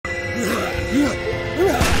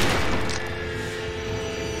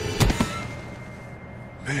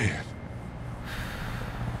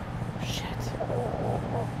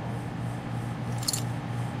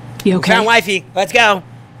You okay? Found wifey. Let's go.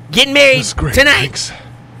 Getting married great, tonight. Thanks.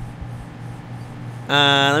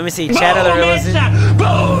 Let me see. Chat of the realization.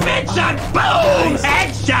 Boom! Headshot! Boom!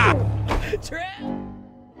 Headshot!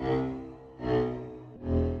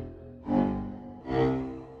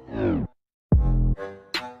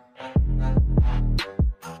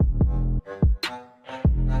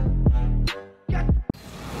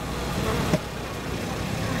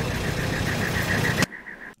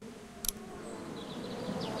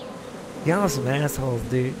 Y'all some assholes,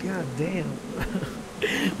 dude. God damn.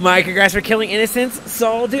 Mike, congrats for killing innocents.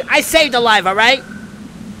 Soul, dude. I saved a life, alright?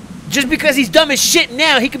 Just because he's dumb as shit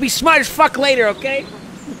now, he could be smart as fuck later, okay?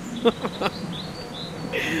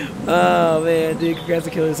 Oh, man, dude. Congrats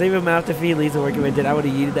for killing. Save him out to feed Lisa working with it. I would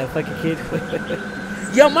have yeeted that fucking kid.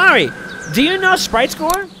 Yo, Mari, do you know Sprite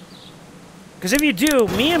Score? Because if you do,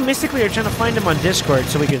 me and Mystically are trying to find him on Discord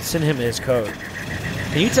so we can send him his code.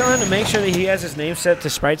 Can you tell him to make sure that he has his name set to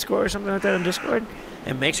Sprite Score or something like that on Discord?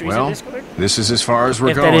 And make sure he's in Discord? This is as far as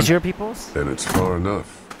we're going. If that is your people's? Then it's far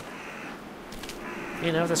enough.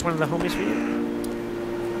 You know, that's one of the homies for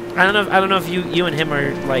you. I don't know if you and him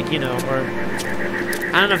are like, you know, or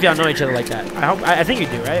I don't know if y'all know each other like that. I think you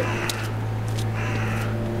do, right?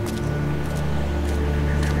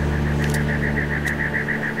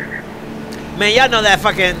 Man, y'all know that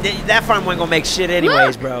that farm wasn't gonna make shit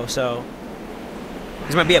anyways, bro. So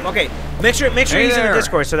this might be up. Okay, make sure he's in the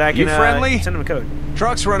Discord so that I can send him a code.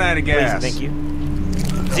 Truck's run out of gas. Please, thank you.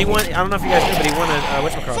 He won. I don't know if you guys knew, but he won a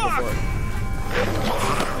whatchamacallit before.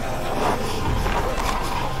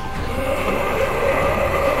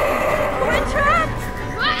 We're trapped!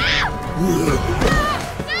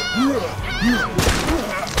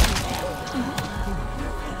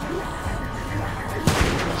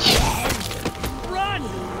 Run!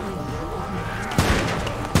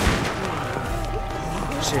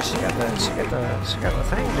 She got the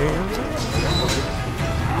thing, dude. You know what I'm saying?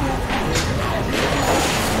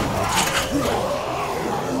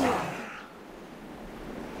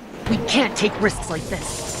 We can't take risks like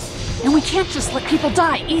this. And we can't just let people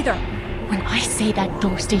die, either. When I say that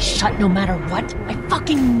door stays shut no matter what, I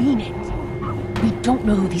fucking mean it. We don't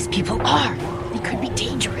know who these people are. They could be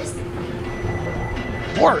dangerous.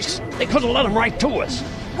 Worse, they could have let them right to us.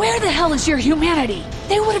 Where the hell is your humanity?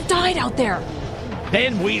 They would have died out there.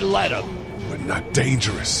 Then we let them. We're not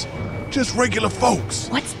dangerous. Just regular folks.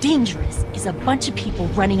 What's dangerous is a bunch of people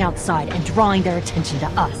running outside and drawing their attention to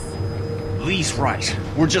us. Lee's right.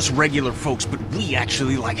 We're just regular folks, but we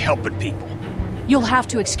actually like helping people. You'll have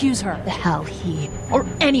to excuse her. The hell he or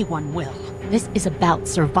anyone will. This is about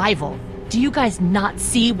survival. Do you guys not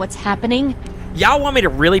see what's happening? Y'all want me to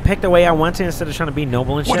really pick the way I want to instead of trying to be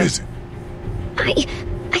noble and shit? What is it?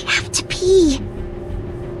 I have to pee.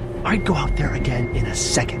 I'd go out there again in a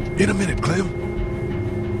second. In a minute, Clem.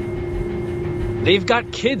 They've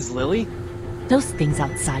got kids, Lily. Those things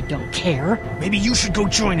outside don't care. Maybe you should go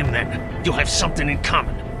join them then. You'll have something in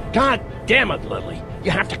common. God damn it, Lily.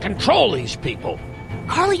 You have to control these people.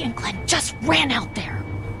 Carly and Glenn just ran out there.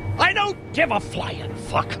 I don't give a flying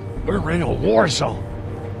fuck. We're in a war zone.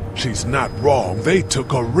 She's not wrong. They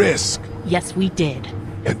took a risk. Yes, we did.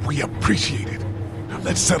 And we appreciate it. Now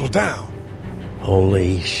let's settle down.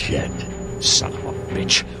 Holy shit. Son of a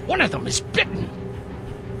bitch. One of them is bitten.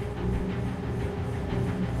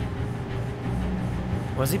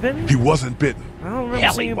 Was he bitten? He wasn't bitten. I don't remember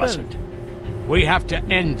Hell, seeing he him wasn't. We have to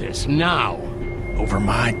end this now. Over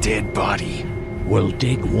my dead body. We'll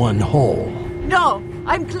dig one hole. No,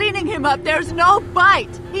 I'm cleaning him up. There's no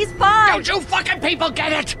bite. He's fine. Don't you fucking people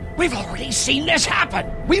get it? We've already seen this happen.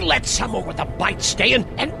 We let someone with a bite stay in,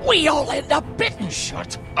 and we all end up bitten.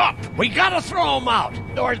 Shut up. We gotta throw him out,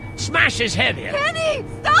 or smash his head in. Kenny,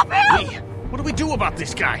 stop him! Lee, what do we do about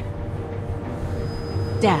this guy?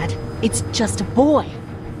 Dad, it's just a boy.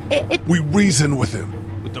 We reason with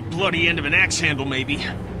him. With the bloody end of an axe handle, maybe.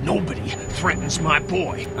 Nobody threatens my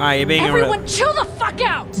boy. Alright, you're being Everyone chill the fuck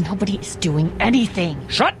out! Nobody is doing anything.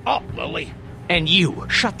 Shut up, Lily. And you,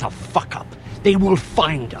 shut the fuck up. They will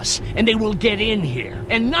find us, and they will get in here,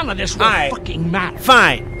 and none of this will fucking matter.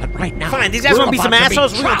 Fine. But right now, fine. These guys want to be some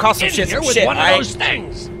assholes. We're gonna call some shit here some with shit. one Right? of those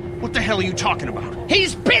things. What the hell are you talking about?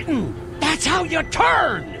 He's bitten. That's how you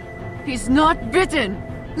turn. He's not bitten.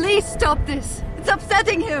 Please stop this. It's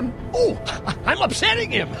upsetting him. Oh, I'm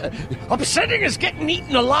upsetting him. Upsetting is getting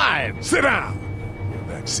eaten alive. Sit down.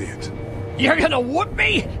 That's it. You're gonna whoop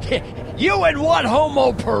me? You and what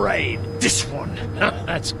homo parade? This one.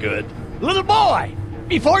 That's good. Little boy,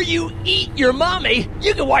 before you eat your mommy,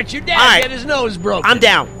 you can watch your dad get his nose broken. I'm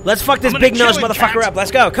down. Let's fuck this big nose motherfucker up.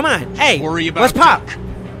 Let's go. Come on. Hey, worry about let's pop.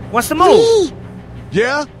 What's the move? Lee,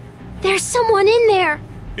 Yeah? there's someone in there.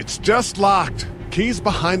 It's just locked. Key's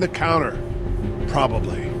behind the counter.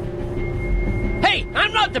 Probably. Hey,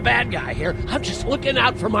 I'm not the bad guy here. I'm just looking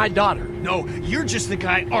out for my daughter. No, you're just the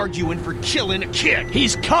guy arguing for killing a kid.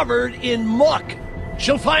 He's covered in muck.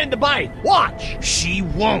 She'll find the bite. Watch. She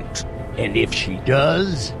won't. And if she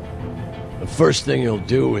does, the first thing he'll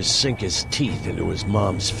do is sink his teeth into his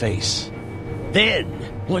mom's face.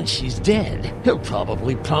 Then, once she's dead, he'll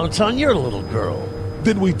probably pounce on your little girl.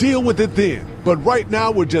 Then we deal with it then. But right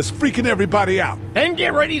now, we're just freaking everybody out. Then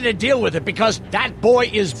get ready to deal with it, because that boy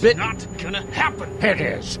is bitten. Not gonna happen. It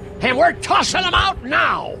is. And we're tossing him out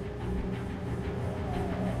now.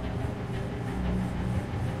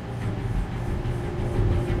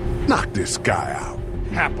 Knock this guy out.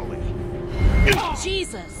 Happily.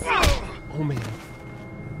 Jesus. Oh, man.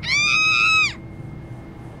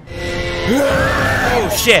 Oh,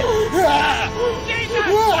 shit.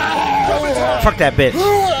 Fuck that bitch.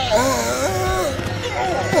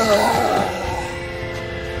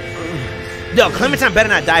 Yo, Clementine better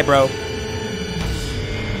not die, bro.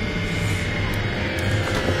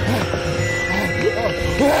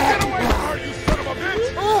 Get away from her, you son of a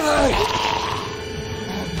bitch!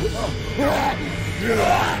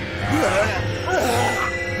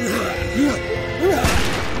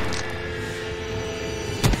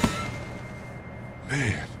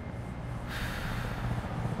 Man.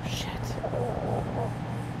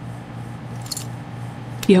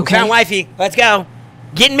 You okay? Found wifey. Let's go.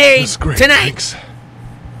 Getting married That's great, tonight. thanks.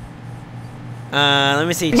 Let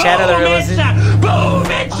me see. Chat other realism. Boom!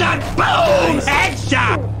 Headshot! Boom!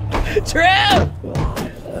 Headshot! True.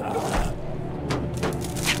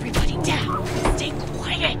 Everybody down. Stay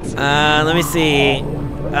quiet. Let me see.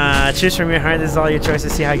 Choose from your heart. This is all your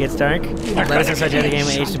choices. See how it gets dark. Let us inside the game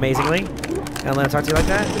aged amazingly. And let him talk to you like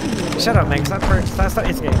that. Shut up, man. Stop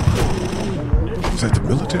instigating. Is that the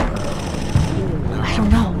military? I don't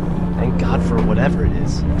know. Thank God for whatever it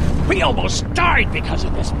is. We almost died because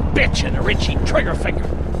of this bitch and her itchy trigger finger.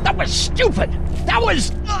 That was stupid. That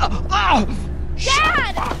was...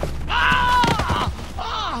 Dad!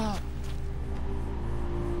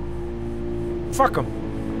 Fuck him.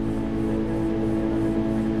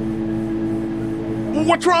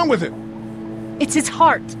 What's wrong with it? It's his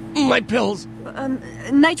heart. My pills.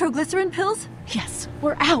 Nitroglycerin pills? Yes,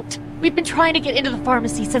 we're out. We've been trying to get into the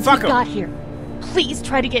pharmacy since Fuck we 'em. got here. Please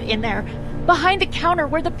try to get in there. Behind the counter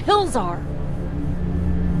where the pills are.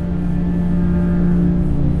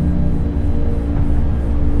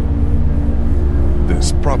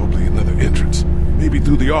 There's probably another entrance. Maybe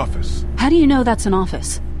through the office. How do you know that's an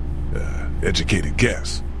office? Educated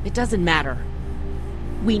guess. It doesn't matter.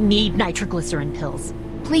 We need nitroglycerin pills.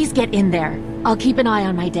 Please get in there. I'll keep an eye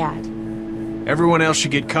on my dad. Everyone else should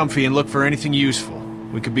get comfy and look for anything useful.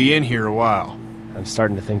 We could be in here a while. I'm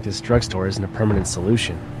starting to think this drugstore isn't a permanent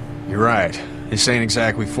solution. You're right. This ain't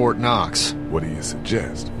exactly Fort Knox. What do you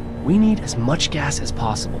suggest? We need as much gas as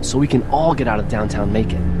possible so we can all get out of downtown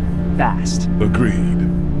Macon. Fast. Agreed.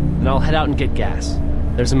 And I'll head out and get gas.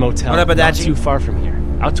 There's a motel What up, not Adachi? too far from here,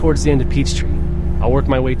 out towards the end of Peachtree. I'll work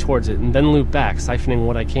my way towards it and then loop back, siphoning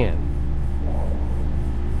what I can.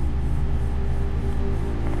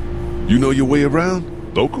 You know your way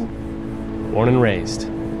around? Local? Born and raised.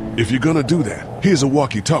 If you're gonna do that, here's a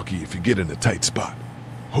walkie-talkie if you get in a tight spot.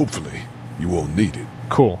 Hopefully, you won't need it.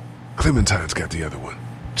 Cool. Clementine's got the other one.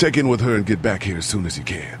 Check in with her and get back here as soon as you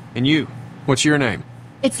can. And you, what's your name?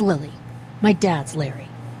 It's Lily. My dad's Larry.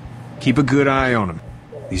 Keep a good eye on him.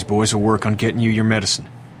 These boys will work on getting you your medicine.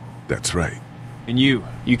 That's right. And you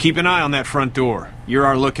keep an eye on that front door. You're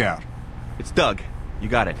our lookout. It's Doug. You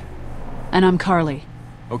got it. And I'm Carly.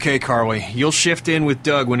 Okay, Carly, you'll shift in with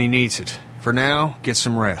Doug when he needs it. For now, get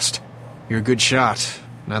some rest. You're a good shot,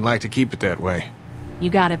 and I'd like to keep it that way. You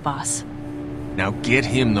got it, boss. Now get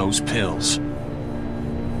him those pills.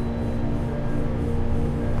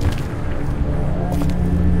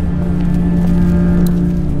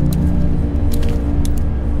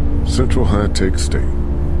 Central High-Tech State.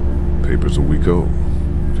 Paper's a week old.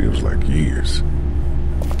 Feels like years.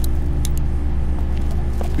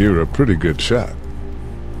 You're a pretty good shot.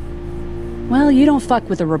 Well, you don't fuck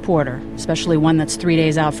with a reporter, especially one that's 3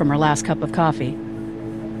 days out from her last cup of coffee.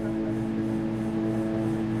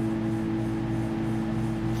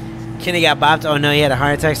 Kenny got bopped. Oh no, he had a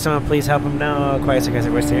heart attack. Someone please help him. No, quiet,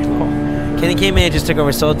 sarcastic, worst here. Kenny came in and just took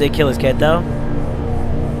over Soul. Did kill his kid though?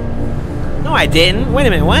 No, I didn't. Wait a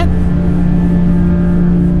minute, what?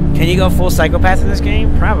 Can you go full psychopath in this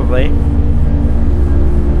game? Probably.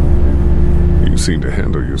 You seem to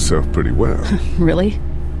handle yourself pretty well. Really?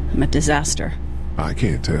 I'm a disaster. I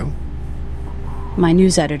can't tell. My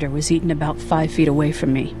news editor was eaten about 5 feet away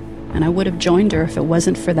from me. and I would have joined her if it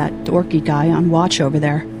wasn't for that dorky guy on watch over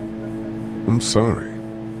there. I'm sorry.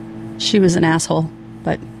 She was an asshole,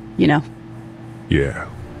 but, you know. Yeah.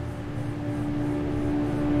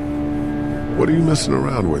 What are you messing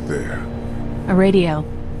around with there? A radio.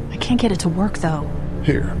 I can't get it to work, though.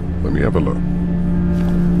 Here, let me have a look.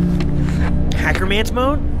 Hackerman's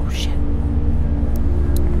mode? Oh, shit.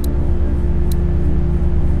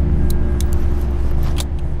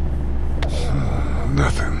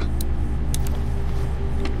 Nothing.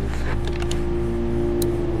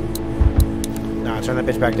 Nah, turn that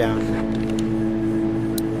bitch back down.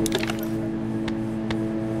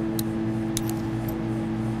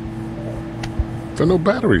 There are no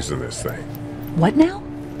batteries in this thing. What now?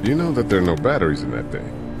 You know that there are no batteries in that thing.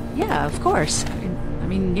 Yeah, of course. I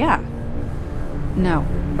mean, yeah. No.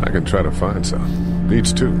 I can try to find some.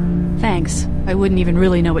 Needs two. Thanks. I wouldn't even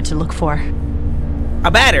really know what to look for.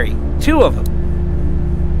 A battery. 2 of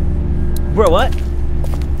them. Bro, what?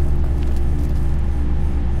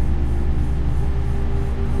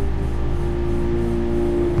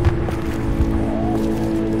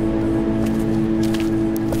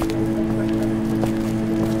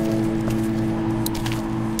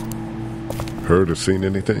 Heard or seen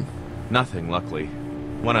anything? Nothing, luckily.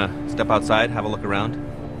 Wanna step outside, have a look around?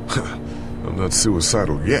 I'm not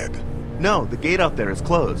suicidal yet. No, the gate out there is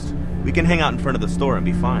closed. We can hang out in front of the store and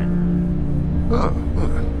be fine. Oh,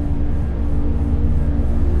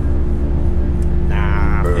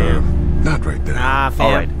 Nah, fam. not right there. Nah, fam.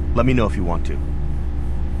 Alright, let me know if you want to.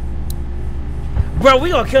 Bro, we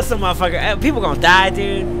gonna kill some motherfucker. People gonna die,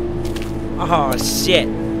 dude. Oh, shit.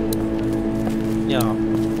 Yo,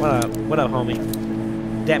 what up? What up, homie?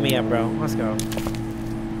 Dap me up, bro. Let's go.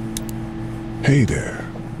 Hey there.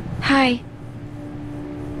 Hi.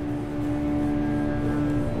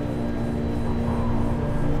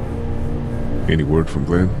 Any word from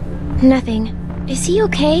Glenn? Nothing. Is he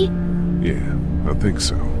okay? Yeah, I think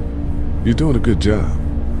so. You're doing a good job.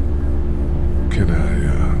 Can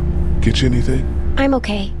I, get you anything? I'm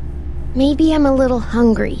okay. Maybe I'm a little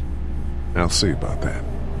hungry. I'll see about that.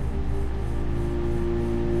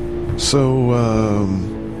 So,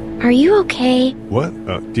 Are you okay? what?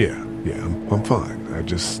 Yeah, I'm fine. I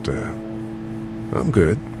just, I'm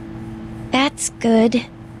good. That's good.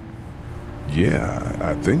 Yeah,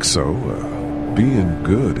 I think so. Being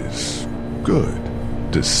good is good,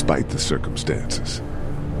 despite the circumstances.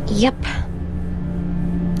 Yep.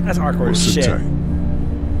 That's awkward We'll as sit shit.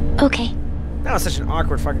 tight. Okay. That was such an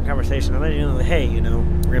awkward fucking conversation. I let you know that, hey, you know,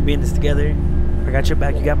 we're gonna be in this together. I got your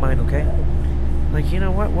back, you got mine, okay? Like, you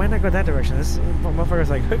know what? Why not go that direction? This motherfucker's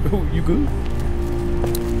like, hey, you good?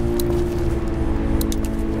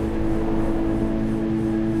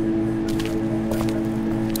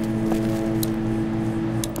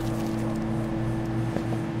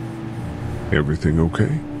 Everything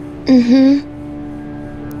okay? Mm-hmm.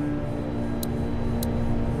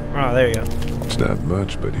 Oh, there you go. It's not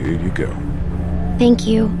much, but here you go. Thank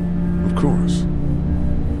you. Of course.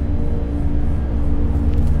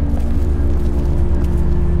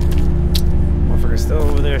 Motherfucker's still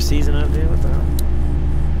over there seizing up, dude. What the hell?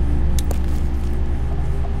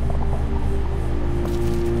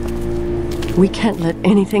 We can't let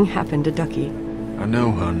anything happen to Ducky. I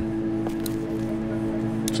know, hun.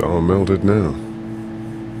 It's all melted now.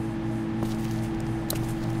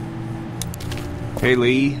 Hey,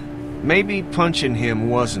 Lee. Maybe punching him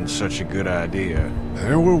wasn't such a good idea.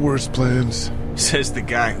 There were worse plans. Says the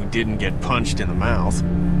guy who didn't get punched in the mouth.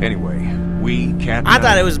 Anyway, we, Cat, I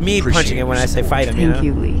thought it was me punching him when I say fight him, you know? Thank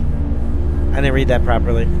you, Lee. I didn't read that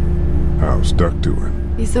properly. How's Duck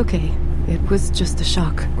doing? He's okay. It was just a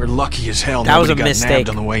shock. We're lucky as hell That was a nobody got mistake. nabbed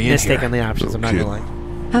on the way in Mistake here. on the options, I'm not No gonna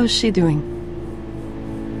lie. How's she doing?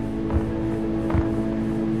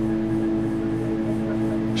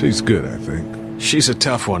 She's good, I think. She's a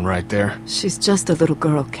tough one right there. She's just a little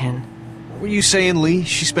girl, Ken. Were you saying, Lee,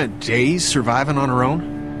 she spent days surviving on her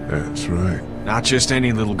own? That's right. Not just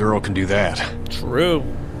any little girl can do that. True.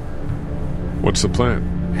 What's the plan?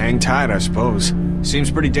 Hang tight, I suppose. Seems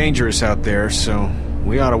pretty dangerous out there, so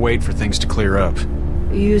we ought to wait for things to clear up.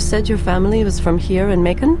 You said your family was from here in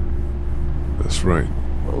Macon? That's right.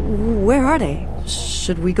 Where are they?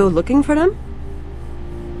 Should we go looking for them?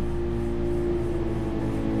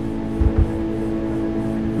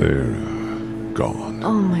 They're, gone.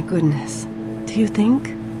 Oh my goodness. Do you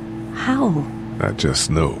think? How? I just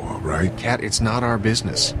know, all right? Cat, it's not our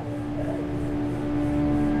business.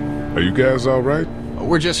 Are you guys all right?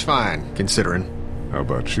 We're just fine, considering. How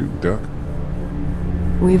about you, Duck?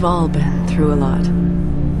 We've all been through a lot.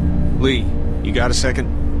 Lee, you got a second?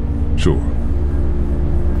 Sure.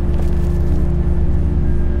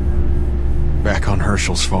 back on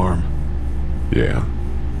Herschel's farm. Yeah?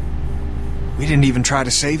 We didn't even try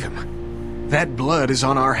to save him. That blood is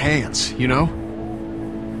on our hands, you know?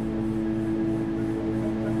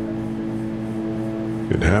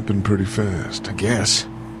 It happened pretty fast. I guess.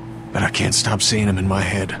 But I can't stop seeing him in my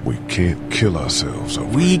head. We can't kill ourselves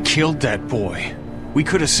over We it. killed that boy. We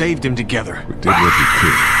could have saved him together. We did what we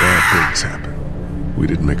could. Bad things happen. We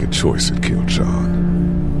didn't make a choice that killed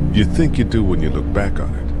Sean. You think you do when you look back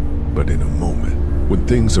on it. But in a moment, when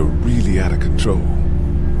things are really out of control,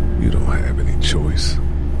 you don't have any choice.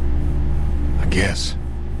 I guess.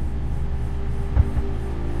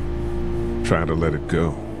 Try to let it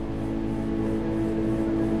go.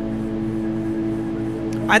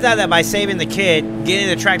 I thought that by saving the kid, getting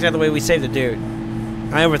the tractor out of the way, we saved the dude.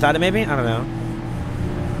 I overthought it, maybe? I don't know.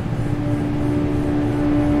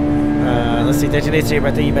 Let's see. 13 days to your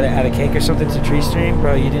birthday, you better add a cake or something to Tree Stream?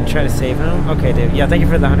 Bro, you didn't try to save him? Okay, dude. Yeah, thank you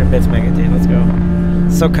for the 100 bits, Mega, dude. Let's go.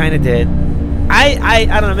 So kind of did. I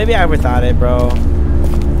don't know. Maybe I overthought it, bro.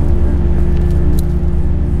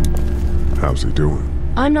 How's he doing?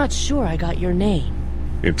 I'm not sure I got your name.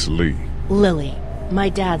 It's Lee. Lily. My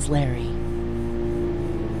dad's Larry.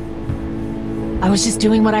 I was just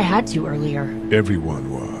doing what I had to earlier.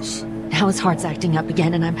 Everyone was. Now his heart's acting up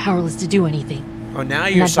again and I'm powerless to do anything. Oh, now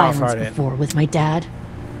you're soft-hearted. Before with my dad.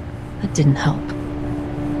 That didn't help.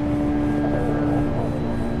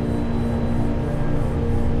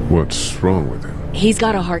 What's wrong with him? He's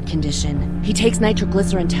got a heart condition. He takes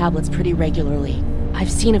nitroglycerin tablets pretty regularly.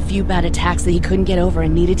 I've seen a few bad attacks that he couldn't get over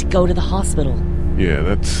and needed to go to the hospital. Yeah,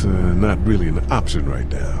 that's not really an option right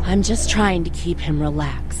now. I'm just trying to keep him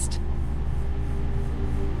relaxed.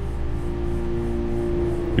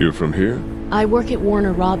 You're from here? I work at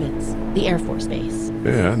Warner Robins, the Air Force Base.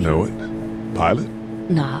 Yeah, I know it. Pilot?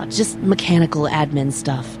 Nah, just mechanical admin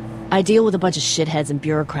stuff. I deal with a bunch of shitheads and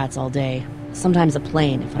bureaucrats all day. Sometimes a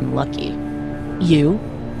plane, if I'm lucky. You?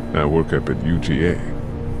 I work up at UGA.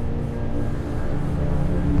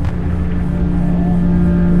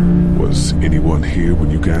 Was anyone here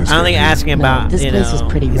when you guys I don't think asking about, this place was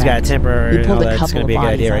pretty he's got a wrecked. temper We and all pulled a that's couple going to of be a good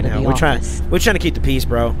bodies idea right out of now. the We're trying to keep the peace,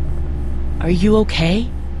 bro. Are you okay?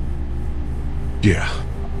 Yeah,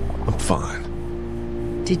 I'm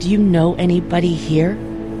fine. Did you know anybody here?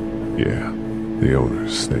 Yeah, the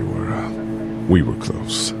owners, we were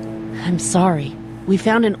close. I'm sorry. We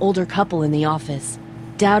found an older couple in the office.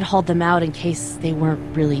 Dad hauled them out in case they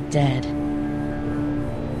weren't really dead.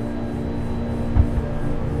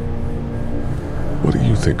 What do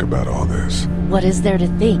you think about all this? What is there to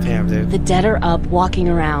think? Damn, dude. The dead are up, walking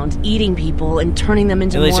around, eating people, and turning them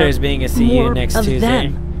into At least more, there's being a CU next of Tuesday.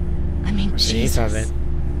 them. I mean, Jesus.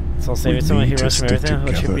 So saving someone who runs from everything.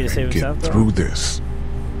 What should be to save himself, bro? Through this.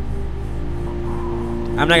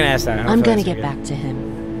 I'm not gonna ask that. I'm gonna get back to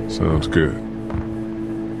him. Sounds good.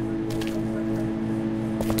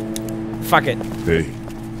 Fuck it. Hey.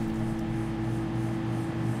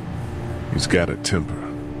 He's got a temper.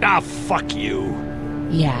 Ah, fuck you.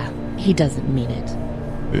 Yeah, he doesn't mean it.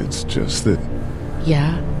 It's just that...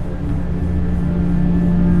 Yeah?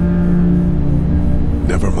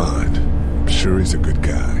 Never mind. I'm sure he's a good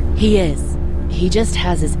guy. He is. He just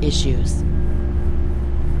has his issues.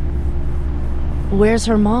 Where's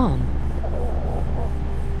her mom?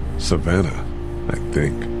 Savannah, I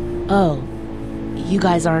think. Oh, you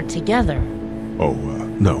guys aren't together. Oh,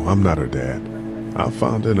 no, I'm not her dad. I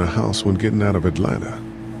found her in a house when getting out of Atlanta.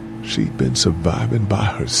 She'd been surviving by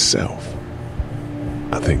herself.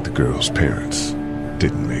 I think the girl's parents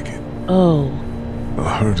didn't make it. Oh.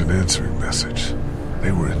 I heard an answering message.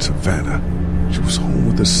 They were in Savannah. She was home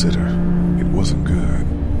with a sitter. It wasn't good.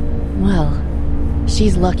 Well,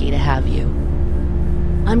 she's lucky to have you.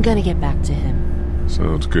 I'm gonna get back to him.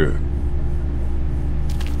 Sounds good.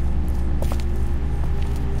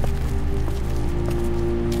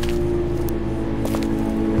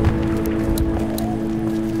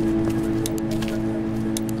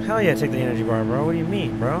 Hell yeah, take the energy bar, bro. What do you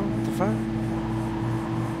mean, bro? What the fuck?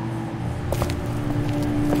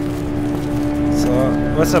 So,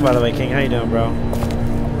 what's up, by the way, King? How you doing, bro?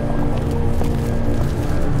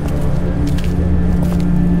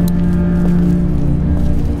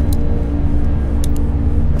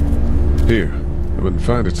 Here, I've been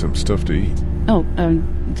finding some stuff to eat. Oh,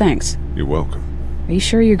 thanks. You're welcome. Are you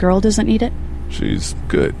sure your girl doesn't need it? She's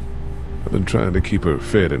good. I've been trying to keep her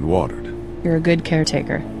fed and watered. You're a good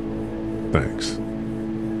caretaker. Thanks.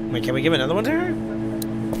 Wait, can we give another one to her? I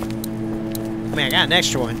mean, I got an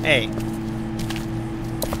extra one. Hey.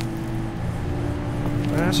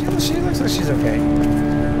 She looks like she's okay.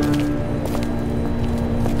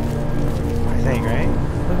 I think, right?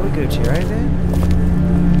 We're Gucci, right, then?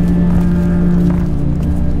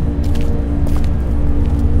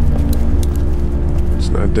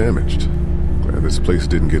 not damaged. Glad this place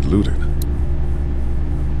didn't get looted.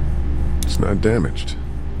 It's not damaged.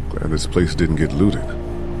 Glad this place didn't get looted.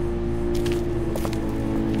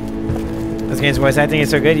 This game's voice acting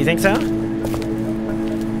is so good, you think so?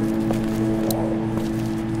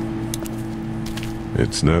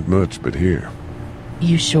 It's not much, but here.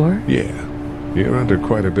 You sure? Yeah. You're under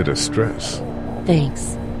quite a bit of stress.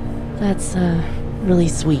 Thanks. That's, really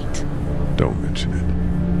sweet. Don't mention it.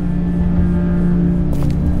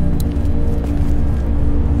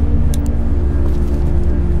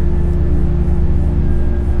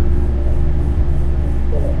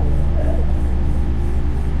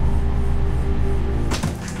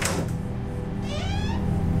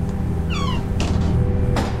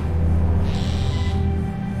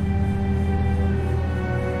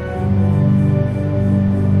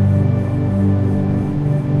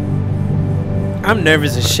 I'm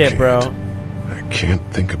nervous as shit, bro. I can't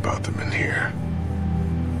think about them in here.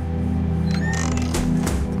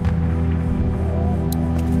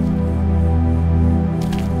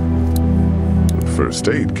 First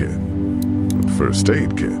aid kit. First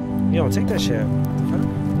aid kit. Yo, take that shit.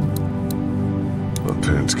 My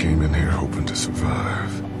parents came in here hoping to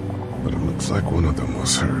survive. But it looks like one of them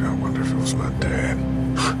was hurt. I wonder if it was my dad.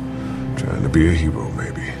 Trying to be a hero,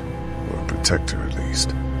 maybe. Or a protector, at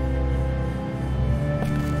least.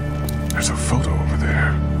 There's a photo over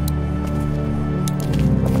there.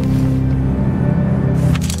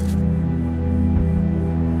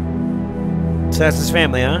 So that's his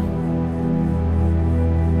family, huh?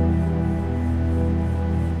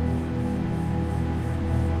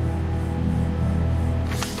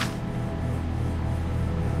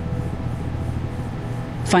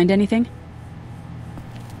 Find anything?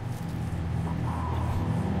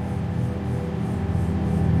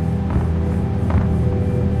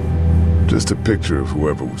 Just a picture of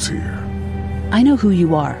whoever was here. I know who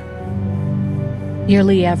you are. You're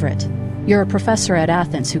Lee Everett. You're a professor at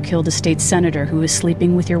Athens who killed a state senator who was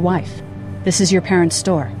sleeping with your wife. This is your parents'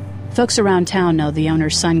 store. Folks around town know the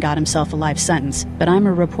owner's son got himself a life sentence, but I'm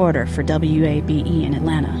a reporter for WABE in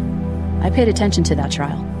Atlanta. I paid attention to that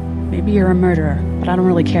trial. Maybe you're a murderer, but I don't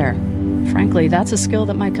really care. Frankly, that's a skill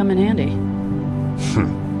that might come in handy.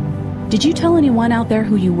 Did you tell anyone out there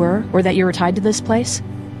who you were, or that you were tied to this place?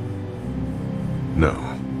 No.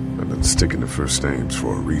 I've been sticking to first names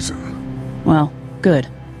for a reason. Well, good.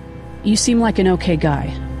 You seem like an okay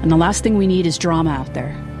guy, and the last thing we need is drama out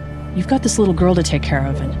there. You've got this little girl to take care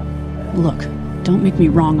of, and look, don't make me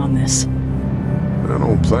wrong on this. I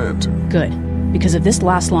don't plan to. Good, because if this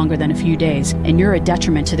lasts longer than a few days, and you're a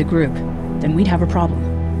detriment to the group, then we'd have a problem.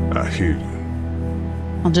 I hear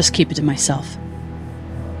you. I'll just keep it to myself.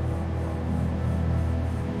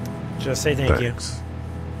 Just say thank you.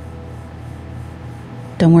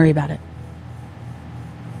 Don't worry about it.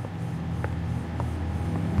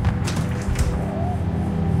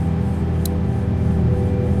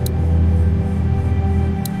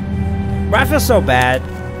 I feel so bad.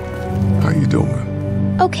 How you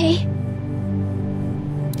doing? Okay.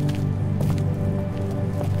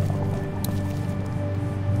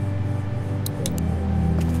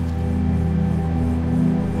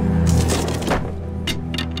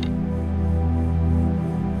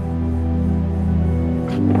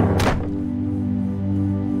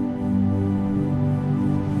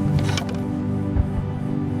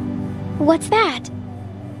 What's that?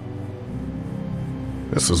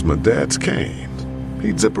 This was my dad's cane.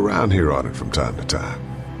 He'd zip around here on it from time to time.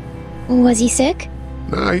 Was he sick?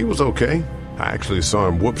 Nah, he was okay. I actually saw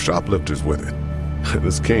him whoop shoplifters with it.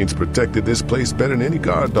 This cane's protected this place better than any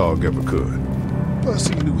guard dog ever could. Plus,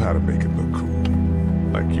 he knew how to make it look cool.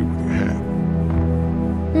 Like you with your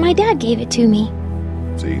hat. My dad gave it to me.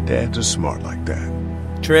 See, dads are smart like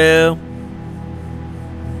that. True.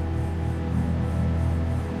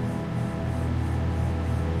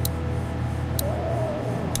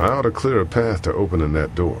 I ought to clear a path to opening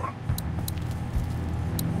that door.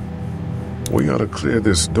 We ought to clear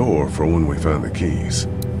this door for when we find the keys.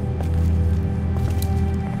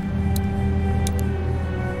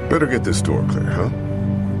 Better get this door clear, huh?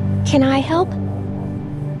 Can I help?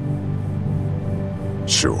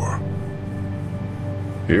 Sure.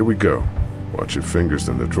 Here we go. Watch your fingers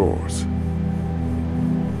in the drawers.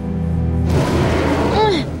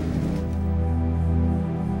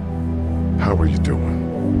 How are you doing?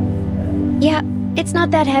 Yeah, it's not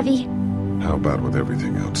that heavy. How about with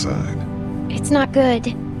everything outside? It's not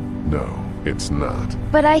good. No, it's not.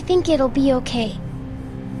 But I think it'll be okay.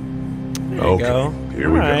 There you Okay, go. here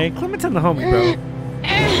we go. Alright, Clementine the homie, bro.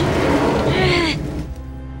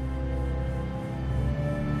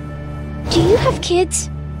 Do you have kids?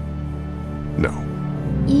 No.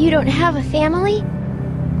 You don't have a family?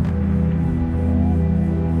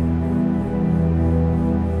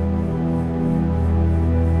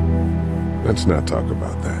 Let's not talk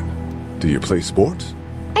about that. Do you play sports?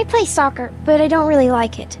 I play soccer, but I don't really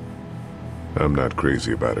like it. I'm not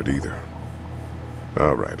crazy about it either.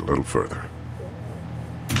 All right, a little further.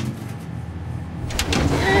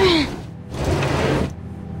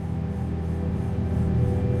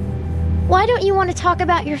 Why don't you want to talk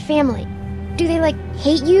about your family? Do they, like,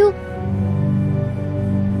 hate you?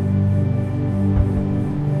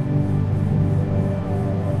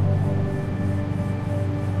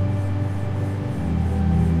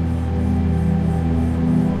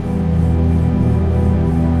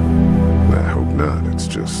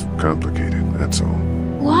 Just complicated, that's all.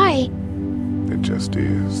 Why? It just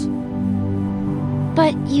is.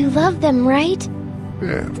 But you love them, right?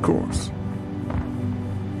 Yeah, of course.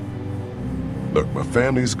 Look, my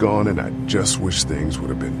family's gone and I just wish things would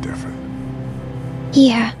have been different.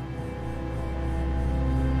 Yeah.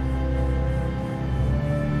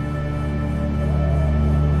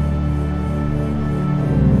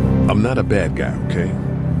 I'm not a bad guy, okay?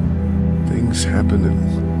 Things happen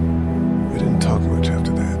and we didn't talk much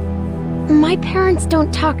after that. My parents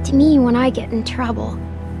don't talk to me when I get in trouble.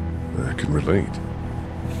 I can relate.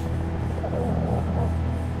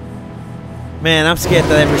 Man, I'm scared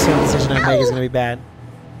that every single decision I make is gonna be bad.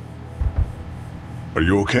 Are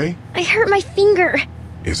you okay? I hurt my finger.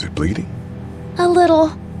 Is it bleeding? A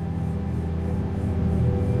little.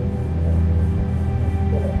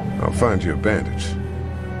 I'll find you a bandage.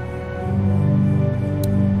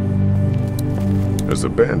 There's a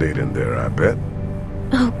Band-Aid in there, I bet.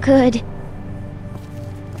 Oh, good.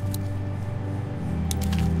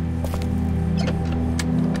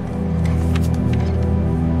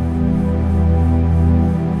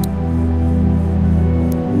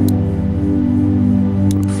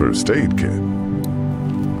 First aid kit.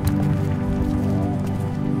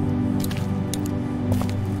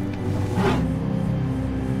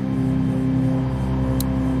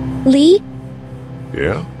 Lee?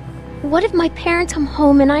 Yeah? What if my parents come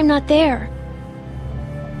home and I'm not there?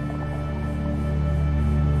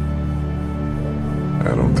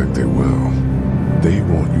 I don't think they will. They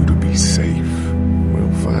want you to be safe.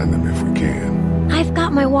 We'll find them if we can. I've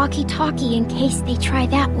got my walkie-talkie in case they try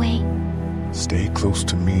that way. Stay close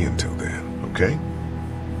to me until then, okay?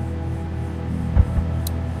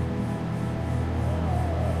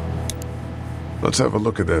 Let's have a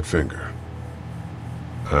look at that finger.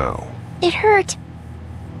 Ow. It hurt.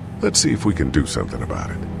 Let's see if we can do something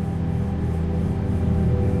about it.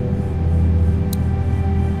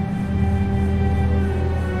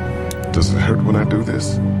 Does it hurt when I do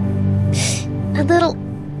this? A little.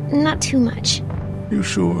 Not too much. You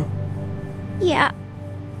sure? Yeah.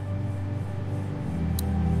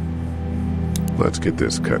 Let's get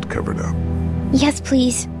this cut covered up. Yes,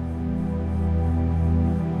 please.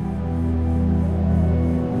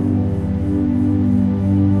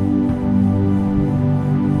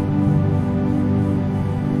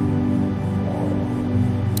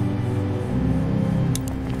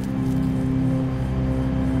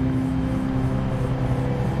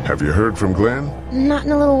 Have you heard from Glenn? Not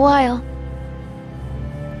in a little while.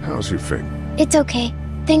 How's your finger? It's okay.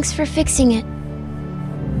 Thanks for fixing it.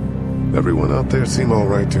 Everyone out there seem all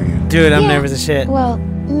right to you? Dude, I'm nervous as shit. Well,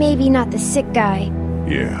 maybe not the sick guy.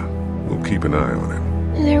 Yeah, we'll keep an eye on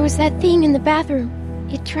him. There was that thing in the bathroom.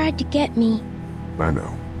 It tried to get me. I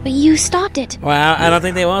know. But you stopped it. Well, I don't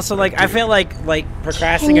think they also I feel like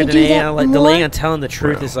procrastinating or delaying on telling the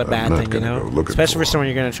truth is a bad thing, you know? Especially for someone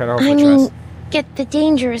you're gonna try to hopefully trust. Get the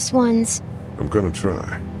dangerous ones. I'm gonna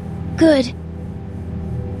try. Good.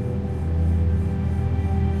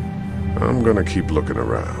 I'm gonna keep looking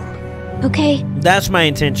around. Okay. That's my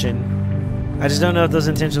intention. I just don't know if those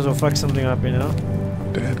intentions will fuck something up, you know?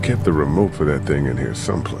 Dad kept the remote for that thing in here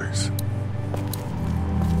someplace.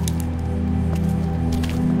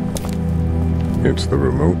 It's the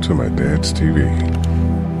remote to my dad's TV.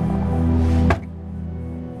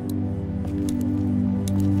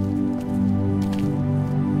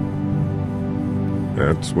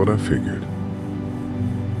 That's what I figured.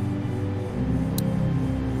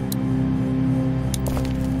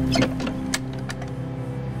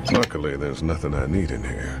 Luckily, there's nothing I need in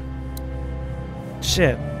here.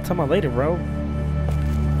 Shit. Tell me later, bro.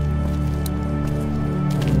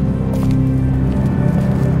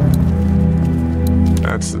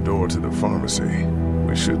 That's the door to the pharmacy.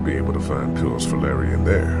 We should be able to find pills for Larry in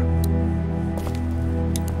there.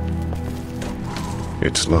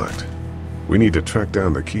 It's locked. We need to track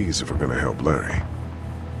down the keys if we're gonna help Larry.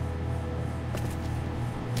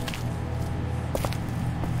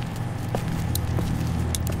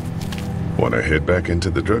 Want to head back into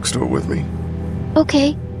the drugstore with me?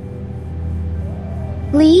 Okay.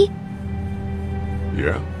 Lee?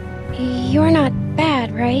 Yeah? You're not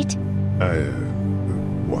bad, right?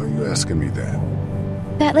 Why are you asking me that?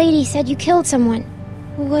 That lady said you killed someone.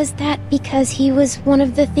 Was that because he was one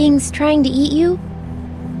of the things trying to eat you?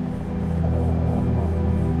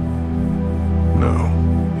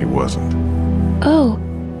 No, he wasn't. Oh.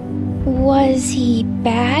 Was he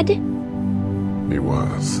bad? He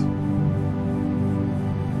was.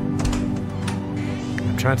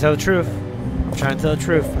 I'm trying to tell the truth. I'm trying to tell the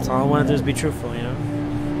truth. That's all I want to do is be truthful, you know?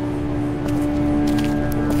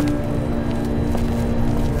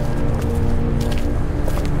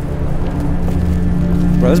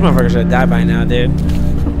 Bro, this motherfucker should have died by now, dude.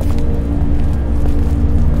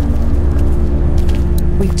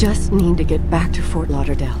 We just need to get back to Fort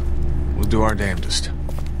Lauderdale. We'll do our damnedest.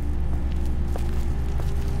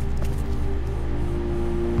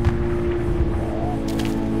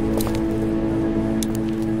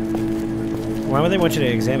 Why would they want you to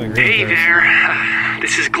examine green Hey cars? there,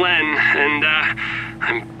 this is Glenn, and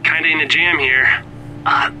I'm kinda in a jam here.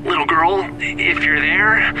 Little girl, if you're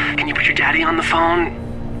there, can you put your daddy on the phone?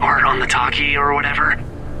 Or on the talkie or whatever?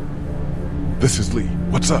 This is Lee.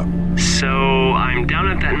 What's up? So, I'm down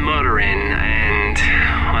at that motor inn, and,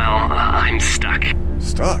 well, I'm stuck.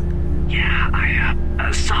 Stuck? Yeah,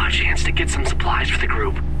 I saw a chance to get some supplies for the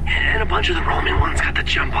group, and a bunch of the Roman ones got the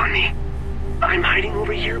jump on me. I'm hiding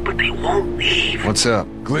over here, but they won't leave. What's up?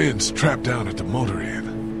 Glenn's trapped down at the motor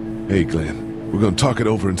inn. Hey, Glenn. We're gonna talk it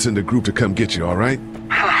over and send a group to come get you, all right?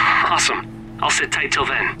 Awesome. I'll sit tight till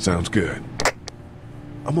then. Sounds good.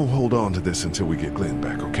 I'm gonna hold on to this until we get Glenn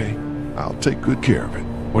back, okay? I'll take good care of it.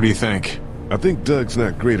 What do you think? I think Doug's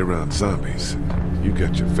not great around zombies. You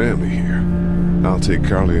got your family here. I'll take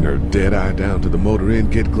Carly and her dead eye down to the motor inn,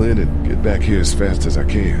 get Glenn, and get back here as fast as I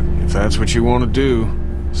can. If that's what you want to do.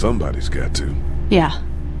 Somebody's got to. Yeah,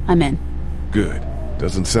 I'm in. Good.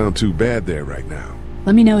 Doesn't sound too bad there right now.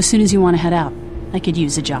 Let me know as soon as you want to head out. I could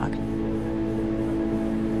use a jog.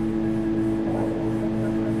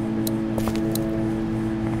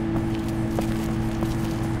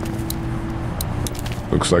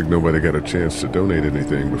 Looks like nobody got a chance to donate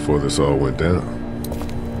anything before this all went down.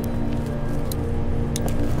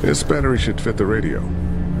 This battery should fit the radio.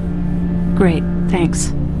 Great, thanks.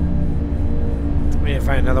 We need to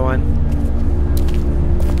find another one.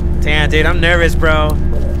 Damn, dude, I'm nervous, bro.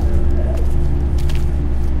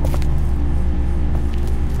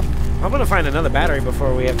 I'm gonna find another battery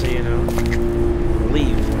before we have to, you know,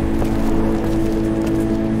 leave.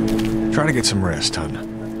 Try to get some rest,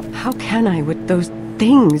 hon. How can I with those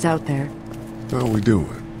things out there? How are we doing?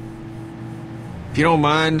 If you don't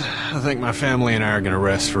mind, I think my family and I are gonna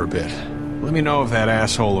rest for a bit. Let me know if that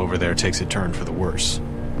asshole over there takes a turn for the worse.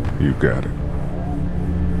 You got it.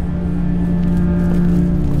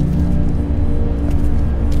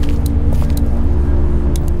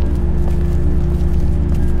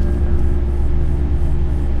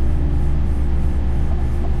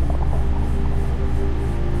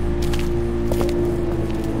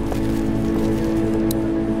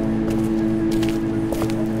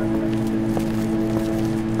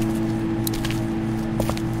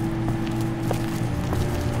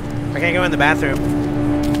 I can't go in the bathroom.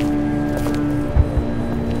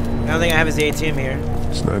 I don't think I have his ATM here.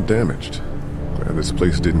 It's not damaged. Glad this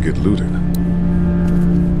place didn't get looted.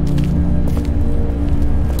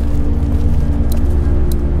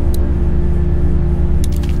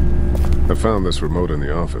 I found this remote in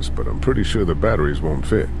the office, but I'm pretty sure the batteries won't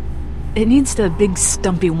fit. It needs the big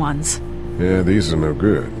stumpy ones. Yeah, these are no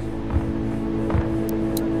good.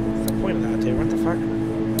 What's the point of that, dude? What the fuck?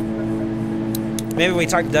 Maybe we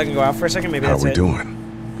talk to Doug and go out for a second. Maybe How that's we it.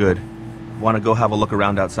 doing? Good. Want to go have a look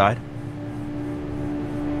around outside?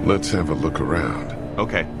 Let's have a look around.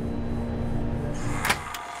 Okay.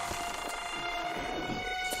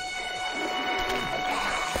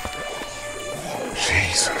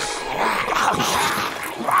 Jesus.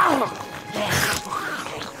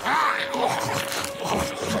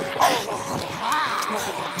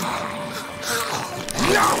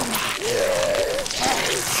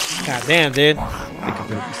 God damn, dude.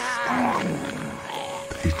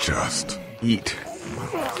 They just Eat.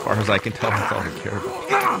 As far as I can tell, that's all they care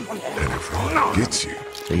about. and if one gets you,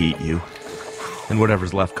 They eat you. And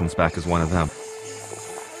whatever's left comes back as one of them.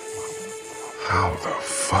 how the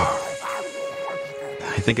fuck?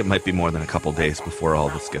 I think it might be more than a couple days before all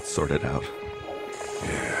this gets sorted out.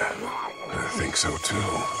 Yeah, I think so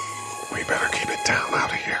too. We better keep it down out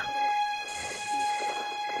of here.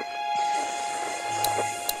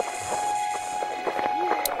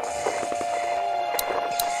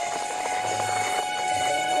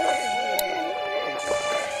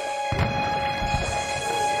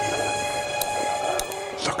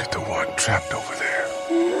 trapped over there.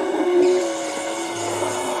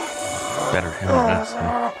 Better him than us,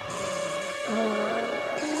 huh?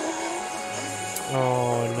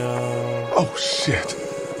 Oh no. Oh shit.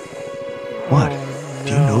 What? Oh,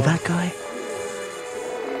 Do you know that guy?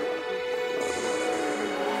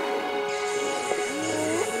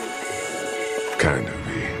 Kind of.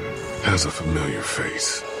 He has a familiar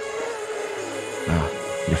face.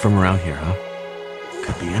 You're from around here, huh?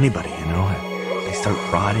 Could be anybody, you know. They start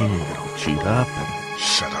rotting and get all chewed up and...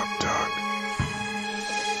 Shut up, Doug.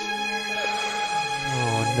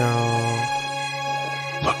 Oh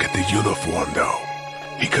no. Look at the uniform, though.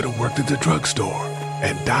 He could have worked at the drugstore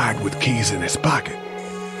and died with keys in his pocket.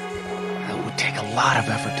 It would take a lot of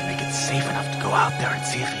effort to make it safe enough to go out there and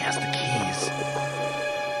see if he has the keys.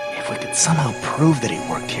 If we could somehow prove that he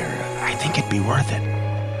worked here, I think it'd be worth it.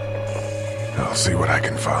 I'll see what I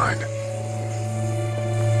can find.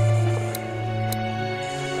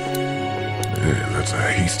 Man, that's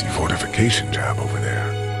a hasty fortification job over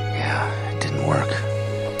there. Yeah, it didn't work.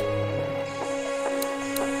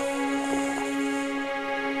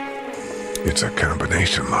 It's a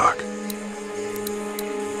combination lock.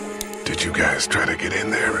 Did you guys try to get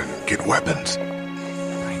in there and get weapons?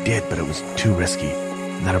 I did, but it was too risky.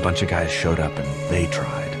 And then a bunch of guys showed up and they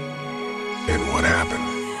tried. And what happened?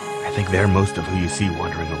 I think they're most of who you see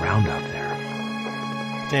wandering around out there.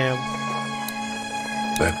 Damn.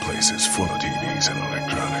 That place is full of TVs and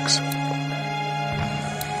electronics.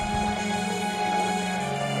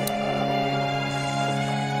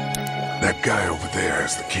 That guy over there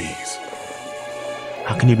has the keys.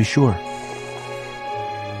 How can you be sure?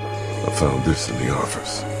 I found this in the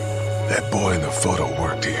office. That boy in the photo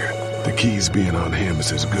worked here. The keys being on him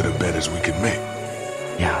is as good a bet as we can make.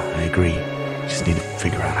 Yeah, I agree. Just need to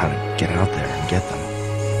figure out how to get out there and get them.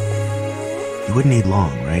 You wouldn't need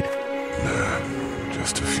long, right? Nah,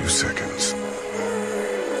 just a few seconds.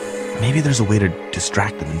 Maybe there's a way to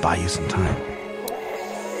distract them and buy you some time.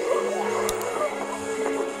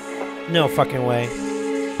 No fucking way.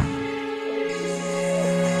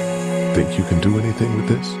 Think you can do anything with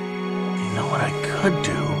this? You know what I could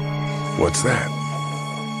do? What's that?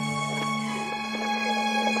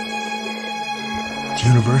 It's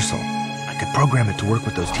universal. I could program it to work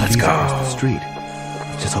with those TVs across the street.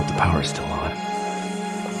 Just hope the power is still on.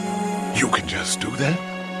 You can just do that?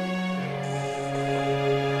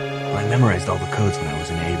 Well, I memorized all the codes when I was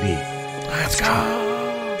in AB. Let's go.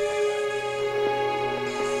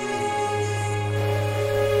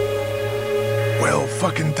 Well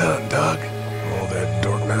fucking done, Doug. All that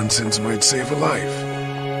dork nonsense might save a life.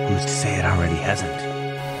 Who's to say it already hasn't?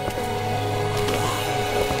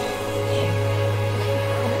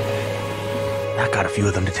 That got a few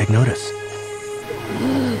of them to take notice.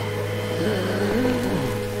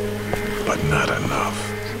 But not enough.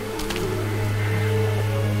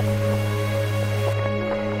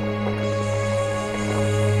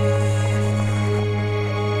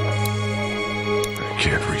 I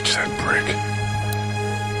can't reach that brick.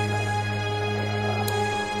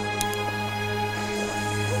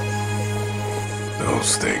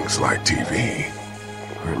 Those things like TV.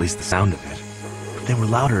 Or at least the sound of it. If they were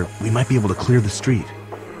louder, we might be able to clear the street.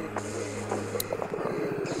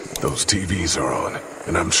 Those TVs are on,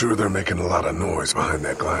 and I'm sure they're making a lot of noise behind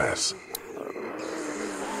that glass.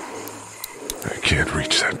 I can't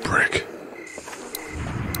reach that brick.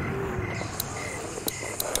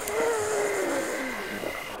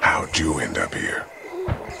 How'd you end up here?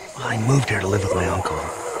 Well, I moved here to live with my uncle.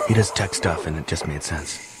 He does tech stuff, and it just made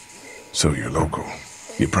sense. So you're local.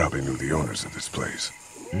 You probably knew the owners of this place.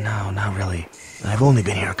 No, not really. I've only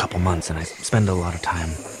been here a couple months, and I spend a lot of time...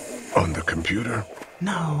 On the computer?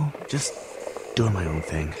 No, just doing my own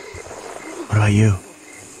thing. What about you?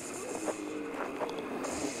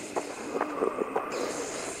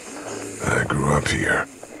 I grew up here.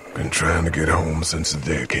 Been trying to get home since the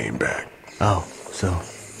dad came back. Oh, so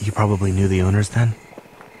you probably knew the owners then?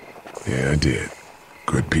 Yeah, I did.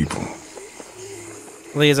 Good people.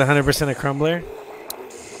 Lee is 100% a crumbler.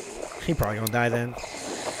 He probably gonna die then.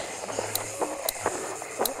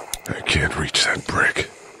 I can't reach that brick.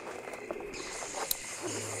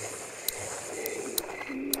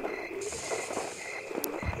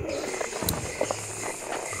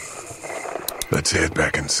 Let's head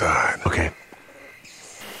back inside. Okay.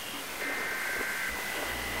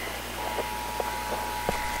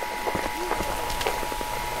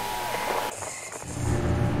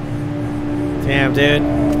 Damn, dude.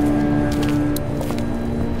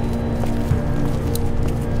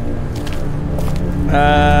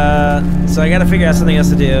 So I gotta figure out something else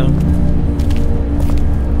to do.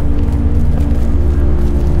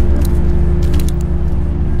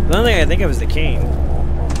 The only thing I think it was the king.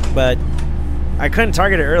 But I couldn't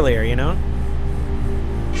target it earlier, you know?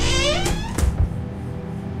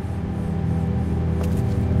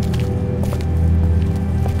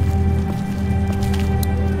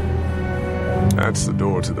 That's the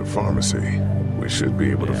door to the pharmacy. We should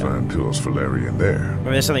be able to find pills for Larry in there.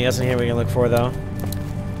 Maybe there's something else in here we can look for, though.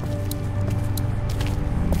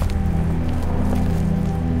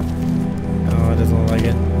 Oh, it doesn't look like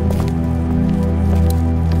it.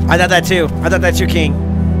 I thought that too. I thought that too,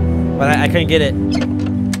 King. But I couldn't get it.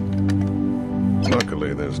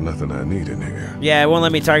 Luckily, there's nothing I need in here. Yeah, it won't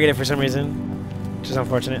let me target it for some reason. Which is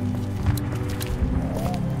unfortunate.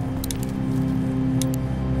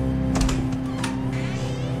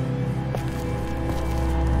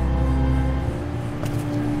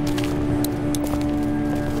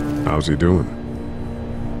 How's he doing?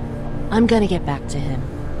 I'm gonna get back to him.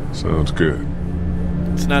 Sounds good.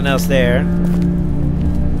 There's nothing else there.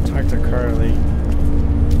 Talk to Carly.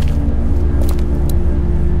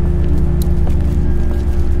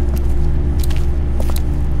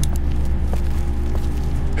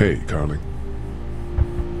 Hey, Carly.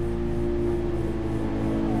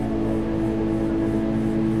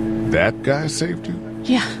 That guy saved you?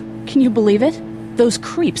 Yeah, can you believe it? Those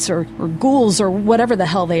creeps, or ghouls, or whatever the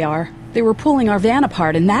hell they are. They were pulling our van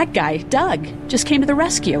apart, and that guy, Doug, just came to the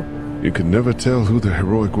rescue. You can never tell who the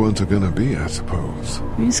heroic ones are gonna be, I suppose.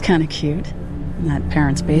 He's kind of cute. In that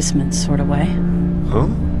parents' basement sort of way. Huh?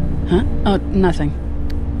 Huh? Oh, nothing.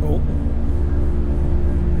 Oh.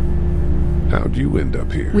 How'd you end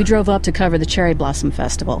up here? We drove up to cover the Cherry Blossom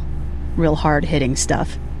Festival. Real hard-hitting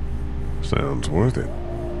stuff. Sounds worth it.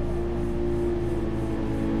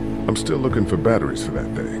 I'm still looking for batteries for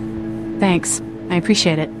that thing. Thanks. I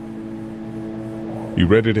appreciate it. You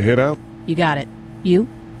ready to head out? You got it. You?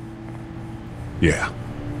 Yeah.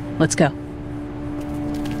 Let's go.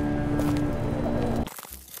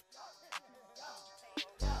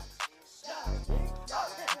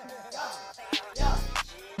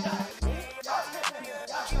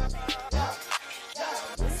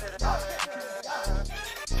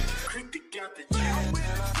 Creep together,